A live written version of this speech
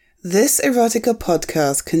This erotica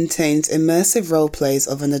podcast contains immersive role plays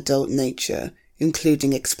of an adult nature,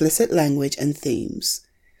 including explicit language and themes.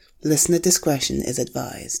 Listener discretion is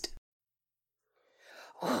advised.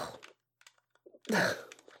 Oh, my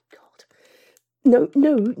God. No,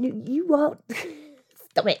 you are...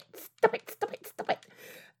 Stop it. Oh,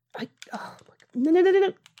 my God.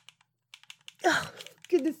 No. Oh, for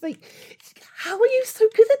goodness sake. How are you so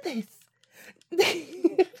good at this?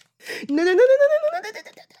 No.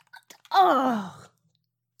 Oh,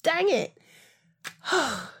 dang it.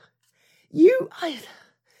 I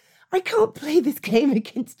can't play this game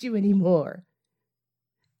against you anymore.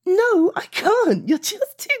 No, I can't. You're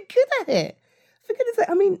just too good at it. For goodness sake,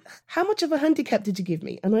 I mean, how much of a handicap did you give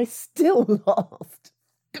me? And I still lost.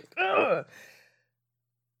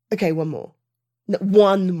 Okay, one more. No,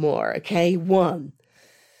 one more, okay? One.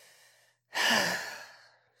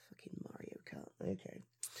 Fucking Mario Kart, okay.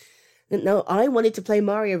 No, I wanted to play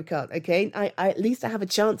Mario Kart, okay? I at least I have a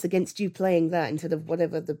chance against you playing that instead of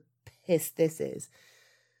whatever the piss this is.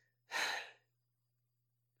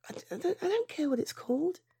 I don't care what it's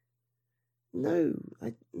called. No,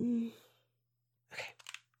 okay.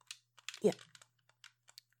 Yeah.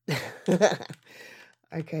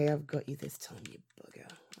 Okay, I've got you this time, you bugger.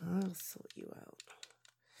 I'll sort you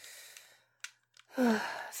out.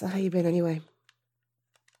 So how you been anyway?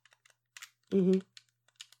 And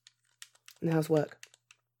how's work?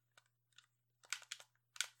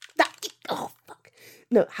 Oh, fuck.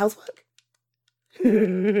 No, how's work?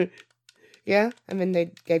 Yeah? And then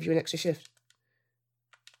they gave you an extra shift?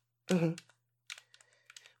 Well,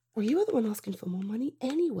 you were the one asking for more money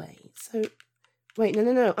anyway, so... Wait,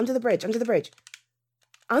 no. Under the bridge. Under the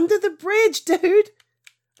bridge, dude!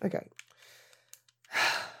 Okay.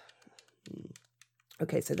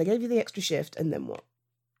 Okay, so they gave you the extra shift, and then what?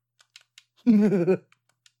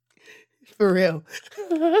 For real.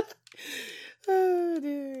 Oh,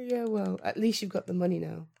 dear. Yeah, well, at least you've got the money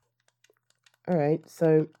now. Alright,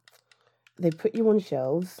 so they put you on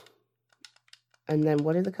shelves, and then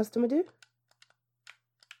what did the customer do?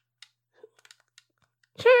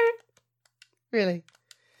 Really?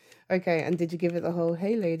 Okay, and did you give it the whole,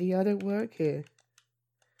 hey lady, I don't work here?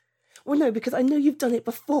 Well, no, because I know you've done it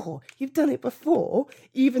before.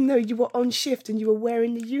 Even though you were on shift and you were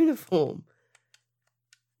wearing the uniform.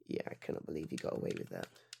 Yeah, I cannot believe you got away with that.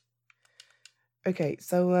 Okay,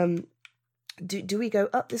 so, do we go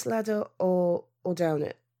up this ladder or down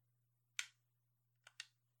it?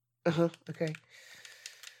 Okay.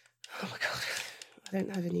 Oh my God. I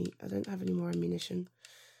don't have any more ammunition.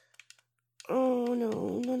 Oh,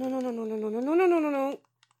 no.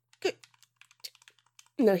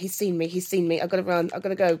 No, he's seen me. I've got to run. I've got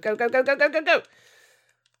to go. Go. Oh,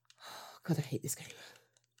 God, I hate this game.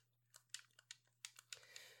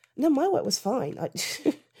 No, my work was fine.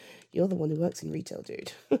 You're the one who works in retail,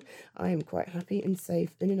 dude. I am quite happy and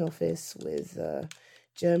safe in an office with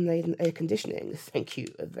germ-laden air conditioning. Thank you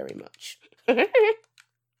very much.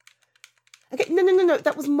 Okay, no.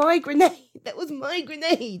 That was my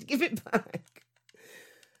grenade. Give it back.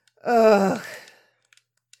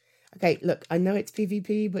 Okay, look, I know it's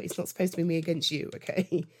PvP, but it's not supposed to be me against you, okay?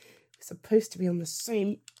 We're supposed to be on the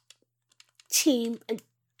same team and...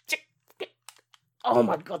 Oh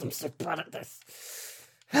my God, I'm so bad at this.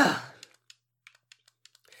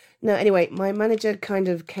 No, anyway, my manager kind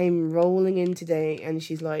of came rolling in today and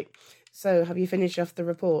she's like, so have you finished off the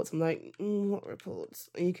reports? I'm like, what reports?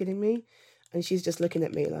 Are you kidding me? And she's just looking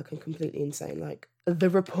at me like I'm completely insane, like, the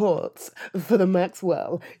reports for the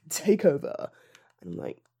Maxwell takeover. And I'm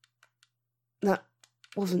like, that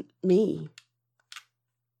wasn't me.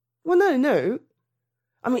 Well, no.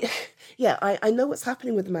 I mean, yeah, I know what's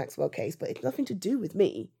happening with the Maxwell case, but it's nothing to do with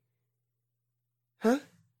me. Huh?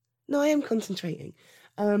 No, I am concentrating.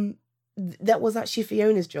 That was actually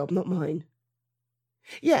Fiona's job, not mine.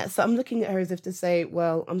 Yeah, so I'm looking at her as if to say,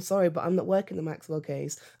 well, I'm sorry, but I'm not working the Maxwell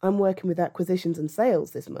case. I'm working with acquisitions and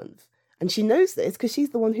sales this month. And she knows this because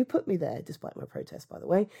she's the one who put me there, despite my protest, by the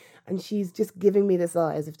way. And she's just giving me this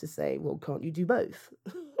eye as if to say, well, can't you do both?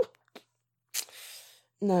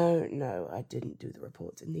 No, I didn't do the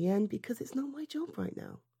reports in the end because it's not my job right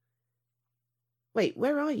now. Wait,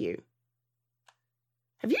 where are you?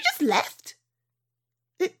 Have you just left?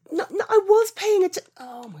 No, I was paying attention.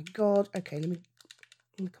 Oh my God. Okay, let me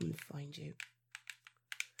come and find you.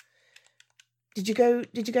 Did you go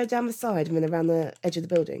down the side and then around the edge of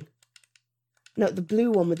the building? No, the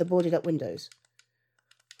blue one with the boarded up windows.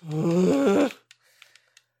 Okay.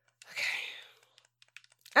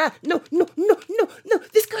 No.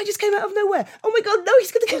 This guy just came out of nowhere. Oh my God, no,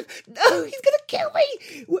 he's gonna kill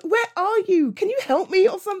me. Where are you? Can you help me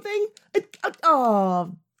or something?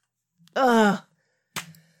 Oh, Ugh.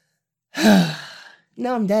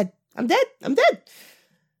 No, I'm dead. I'm dead. I'm dead.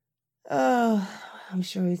 Oh, I'm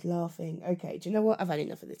sure he's laughing. Okay, do you know what? I've had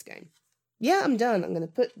enough of this game. Yeah, I'm done. I'm going to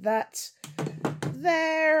put that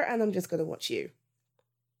there, and I'm just going to watch you.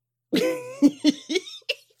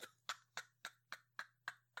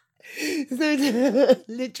 So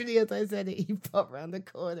literally, as I said it, he popped around the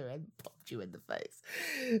corner and popped you in the face.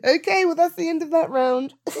 Okay, well, that's the end of that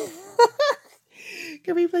round.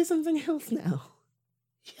 Can we play something else now?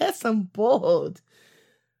 Yes, I'm bored.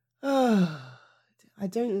 Oh, I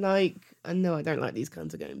don't like these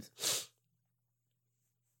kinds of games.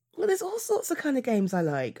 Well, there's all sorts of kind of games I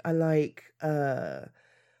like. I like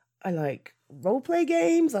role-play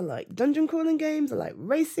games, I like dungeon crawling games, I like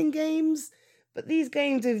racing games. But these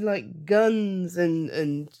games with like guns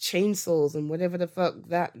and chainsaws and whatever the fuck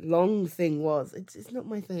that long thing was, it's not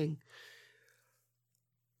my thing.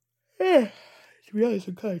 To be honest,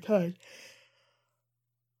 I'm kind of tired.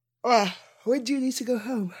 When do you need to go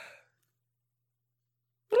home?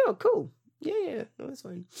 Oh, cool. Yeah, no, that's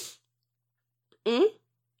fine.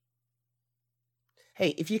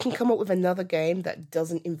 Hey, if you can come up with another game that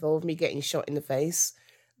doesn't involve me getting shot in the face,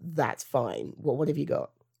 that's fine. What have you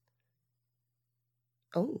got?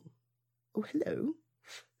 Oh, hello.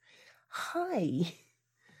 Hi.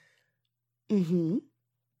 No,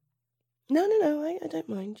 I don't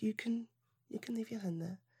mind. You can leave your hand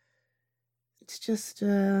there. It's just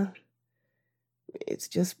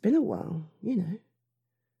been a while, you know.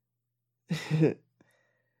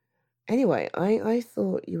 Anyway, I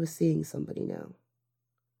thought you were seeing somebody now.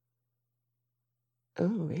 Oh,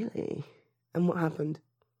 really? And what happened?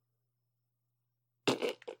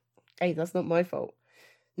 Hey, that's not my fault.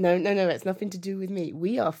 No, it's nothing to do with me.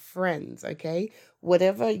 We are friends, okay?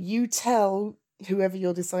 Whatever you tell whoever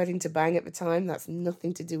you're deciding to bang at the time, that's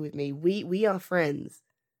nothing to do with me. We are friends.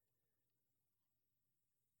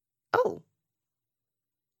 Oh.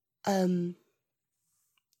 I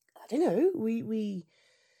don't know. We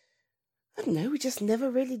I don't know, we just never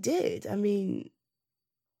really did. I mean,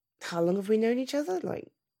 how long have we known each other? Like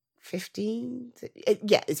 15?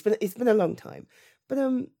 Yeah, it's been a long time. But I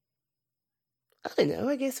don't know,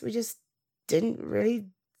 I guess we just didn't really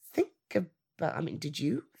think about... I mean, did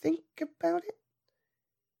you think about it?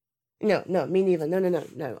 No, me neither.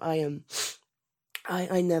 No.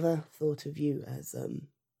 I never thought of you as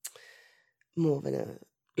more than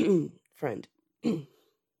a friend.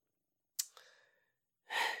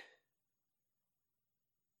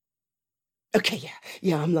 Okay,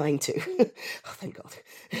 yeah, I'm lying too. Oh, thank God.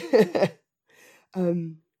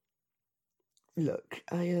 Look,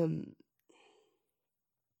 I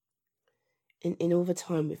in all the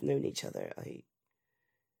time we've known each other,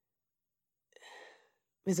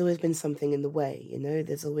 there's always been something in the way, you know?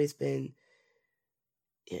 There's always been,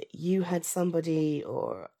 you had somebody,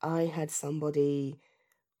 or I had somebody,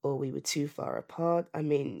 or we were too far apart. I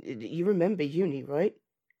mean, you remember uni, right?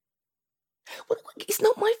 Well, it's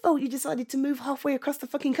not my fault you decided to move halfway across the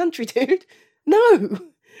fucking country, dude.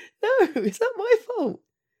 No, it's not my fault.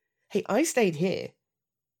 Hey, I stayed here.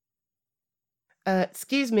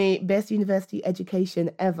 Excuse me, best university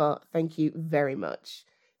education ever. Thank you very much.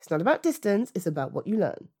 It's not about distance, it's about what you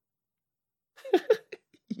learn.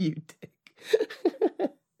 You dick.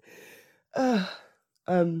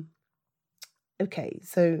 Okay,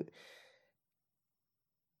 so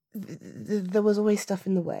there was always stuff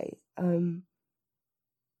in the way. And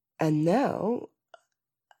now,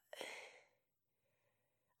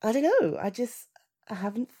 I don't know, I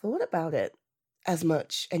haven't thought about it as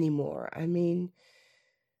much anymore. I mean,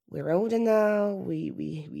 we're older now,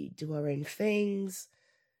 we do our own things.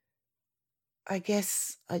 I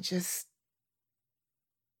guess I just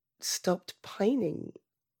stopped pining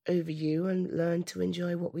over you and learned to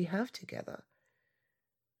enjoy what we have together.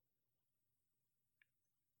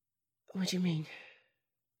 What do you mean?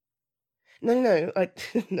 No, no,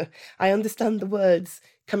 I understand the words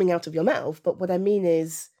coming out of your mouth, but what I mean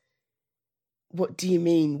is, what do you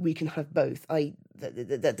mean we can have both?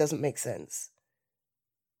 That doesn't make sense.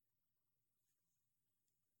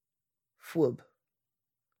 FWB.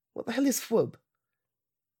 What the hell is FWB?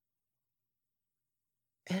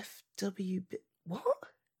 FWB. What?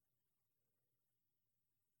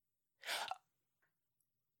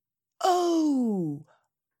 Oh.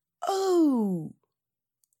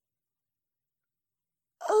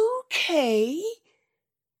 Okay.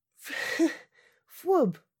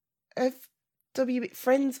 FWB. FWB.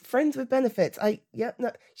 Friends with benefits.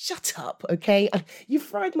 No, shut up, okay? You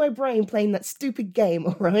fried my brain playing that stupid game,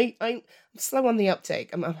 all right? I'm slow on the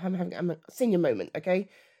uptake. I'm having a senior moment, okay?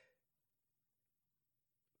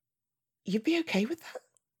 You'd be okay with that?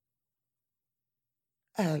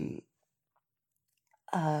 Um,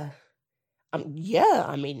 yeah,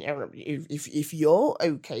 I mean, if you're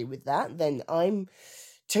okay with that, then I'm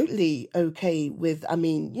totally okay with. I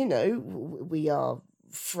mean, we are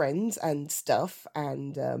friends and stuff,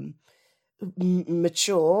 and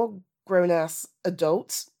mature, grown ass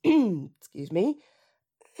adults. Excuse me.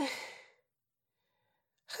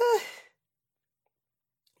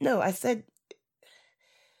 No, I said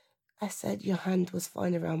your hand was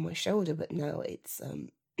fine around my shoulder, but now it's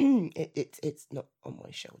it's not on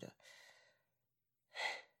my shoulder.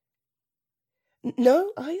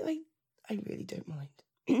 No, I really don't mind.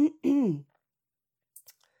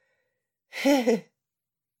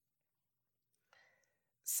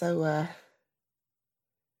 So,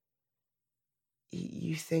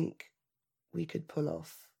 you think we could pull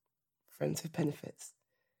off Friends with Benefits?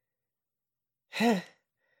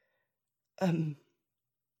 um,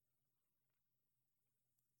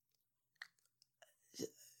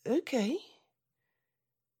 okay.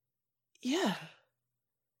 Yeah.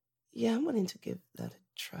 Yeah, I'm willing to give that a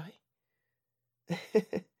try.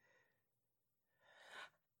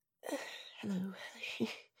 Hello.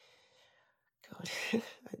 God,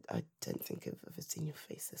 I don't think I've ever seen your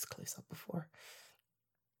face this close up before.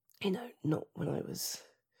 Not when I was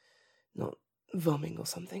not vomiting or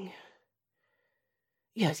something.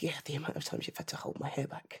 Yes, yeah, the amount of times you've had to hold my hair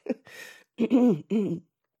back. Yeah,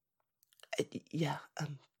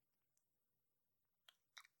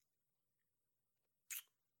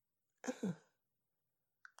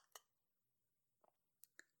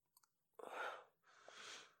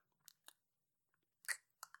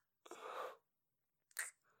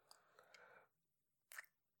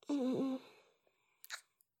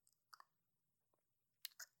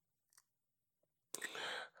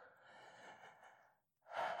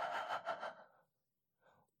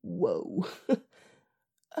 Whoa.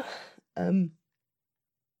 um,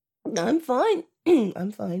 I'm fine.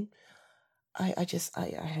 I'm fine. I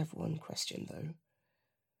have one question though.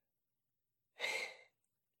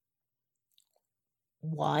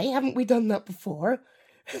 Why haven't we done that before?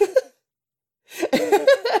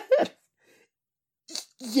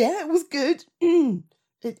 Yeah, it was good. Can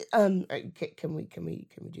we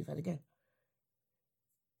do that again?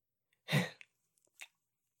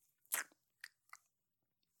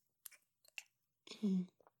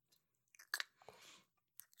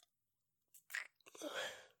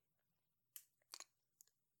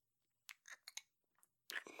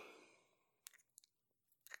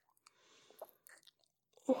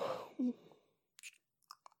 Oh,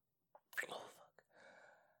 fuck.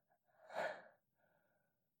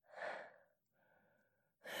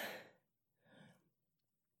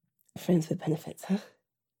 Friends with Benefits, huh?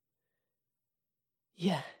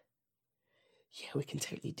 Yeah. Yeah, we can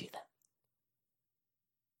totally do that.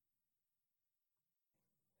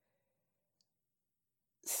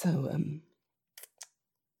 So,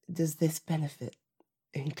 does this benefit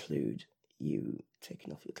include you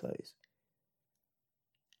taking off your clothes?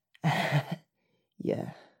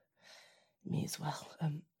 Yeah, me as well.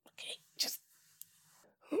 Okay, just.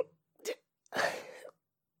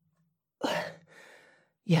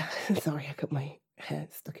 Yeah, sorry, I got my hair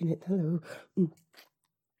stuck in it. Hello.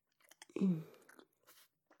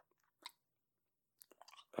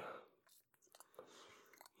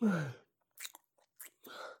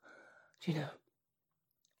 Do you know,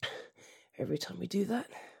 every time we do that,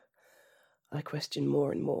 I question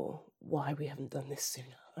more and more why we haven't done this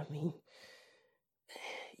sooner. I mean,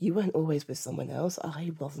 you weren't always with someone else.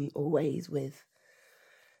 I wasn't always with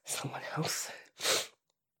someone else.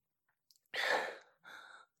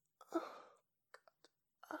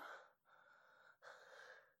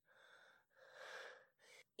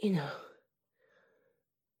 You know,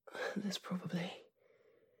 there's probably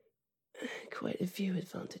quite a few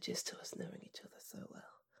advantages to us knowing each other so well.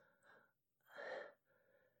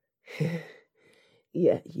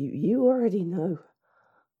 Yeah, you already know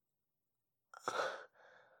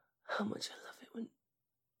how much I love it when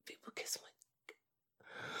people kiss my.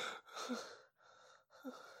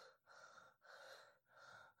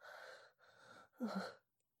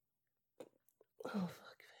 Oh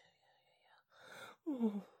fuck.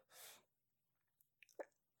 Oh.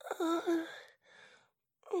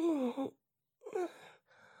 Oh.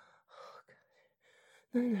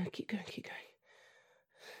 No, keep going.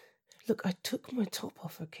 Look, I took my top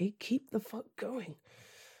off, okay? Keep the fuck going.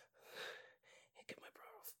 Here, get my bra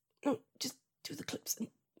off. No, just do the clips and.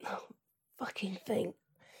 No, fucking thing.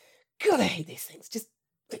 God, I hate these things. Just.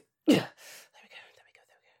 There we go.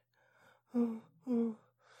 God,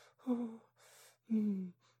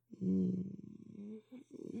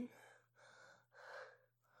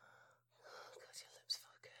 your lips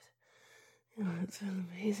Oh, that's so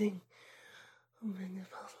amazing. Oh my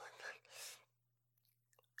nipples like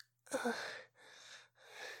that.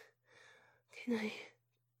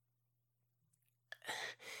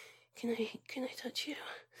 Can I touch you?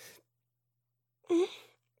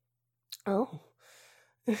 Oh.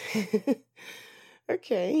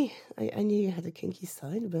 Okay. I knew you had a kinky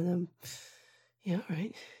side, but yeah, all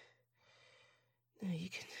right. No, you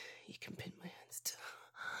can pin my hands too.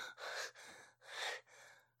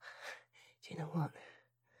 Do you know what? I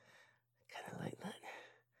kinda like that.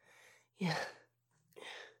 Yeah.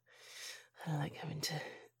 I like having to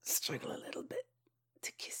struggle a little bit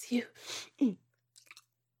to kiss you.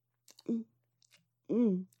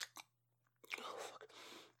 Oh fuck.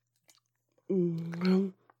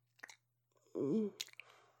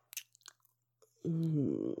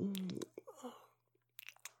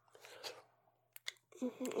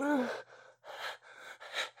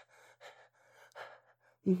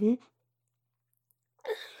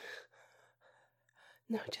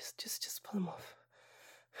 No, just pull them off.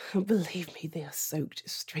 Believe me, they are soaked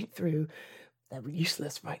straight through. They're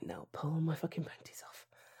useless right now. Pull my fucking panties off.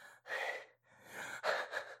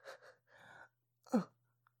 Oh.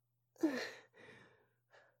 Oh my god.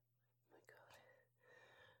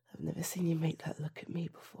 I've never seen you make that look at me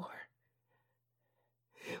before.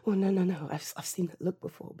 Well, no. I've seen that look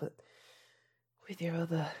before, but with your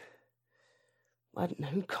other, I don't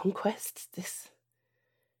know, conquests, this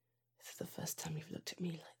is the first time you've looked at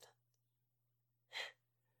me like that.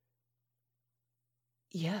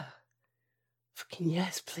 Yeah. Fucking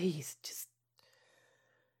yes, please. Just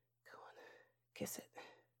go on. Kiss it.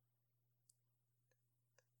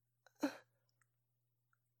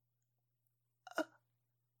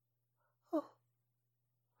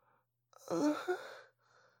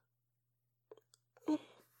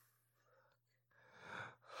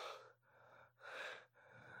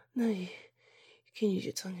 No, you can use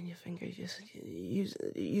your tongue and your finger. Just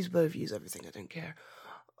use both. Use everything. I don't care.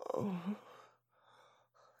 Oh.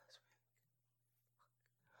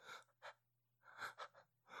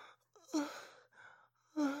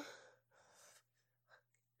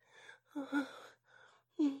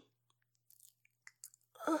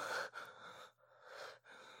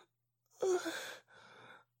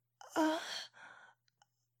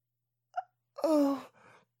 Oh.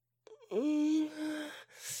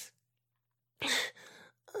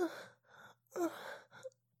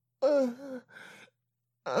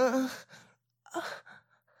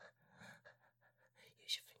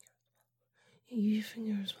 Use your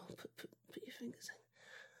finger as well. Put your fingers in.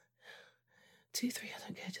 2, 3, I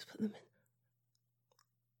don't care. Just put them in.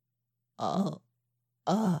 Oh.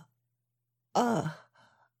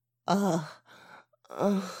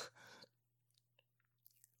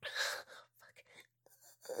 Fuck.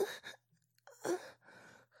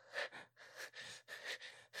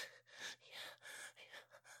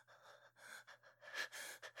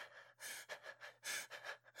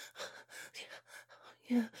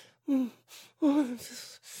 Yeah. Oh,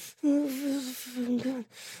 this feels good.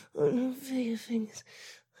 Oh, no, feel your fingers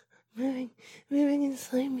moving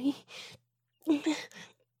inside me.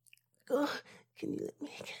 Oh, can you lick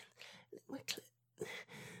me again? Lick my clit.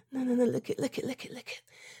 No, lick it. Lick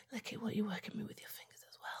it while you're working me with your fingers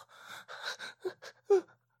as well.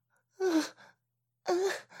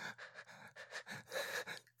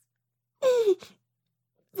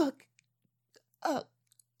 Fuck.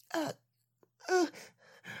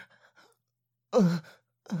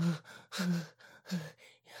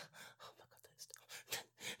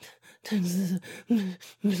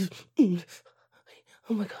 Yeah.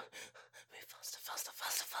 Oh my god, that's oh my god. Move faster. Fuck.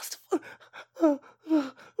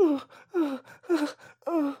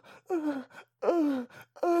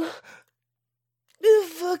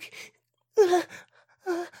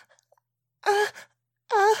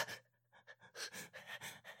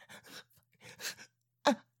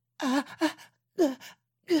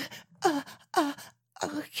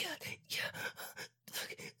 Oh god. Yeah.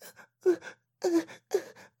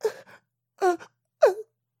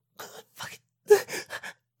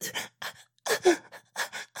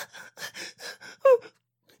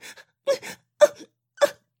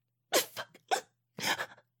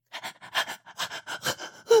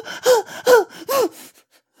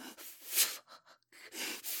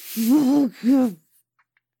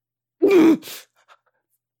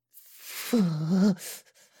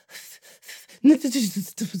 Fuck.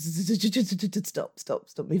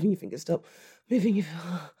 Stop moving your fingers. Stop moving your.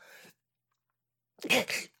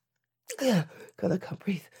 God, I can't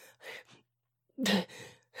breathe.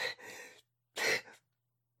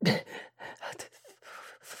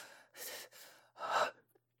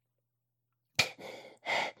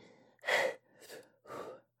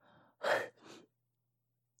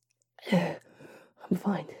 I'm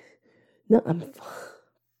fine. No, I'm fine.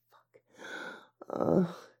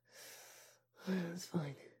 Oh, it's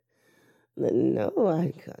fine. No,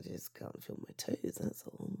 I just can't feel my toes, that's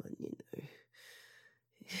all. And,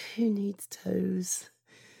 who needs toes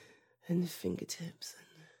and fingertips and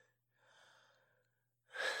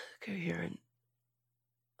coherent,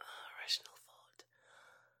 rational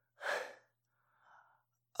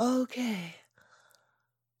thought? Okay.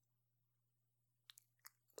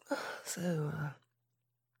 So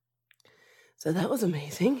that was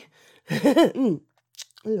amazing. Hello.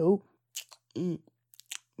 Oh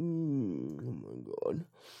my God.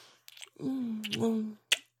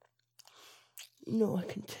 I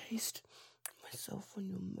can taste myself on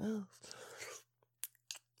your mouth.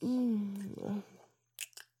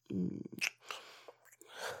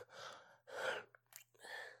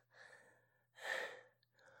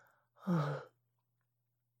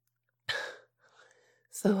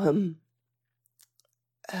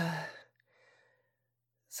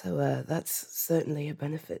 So that's certainly a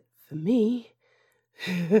benefit for me.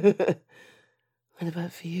 What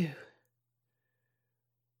about for you?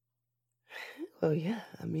 Well, yeah,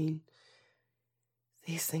 I mean,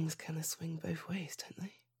 these things kind of swing both ways, don't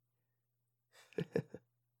they?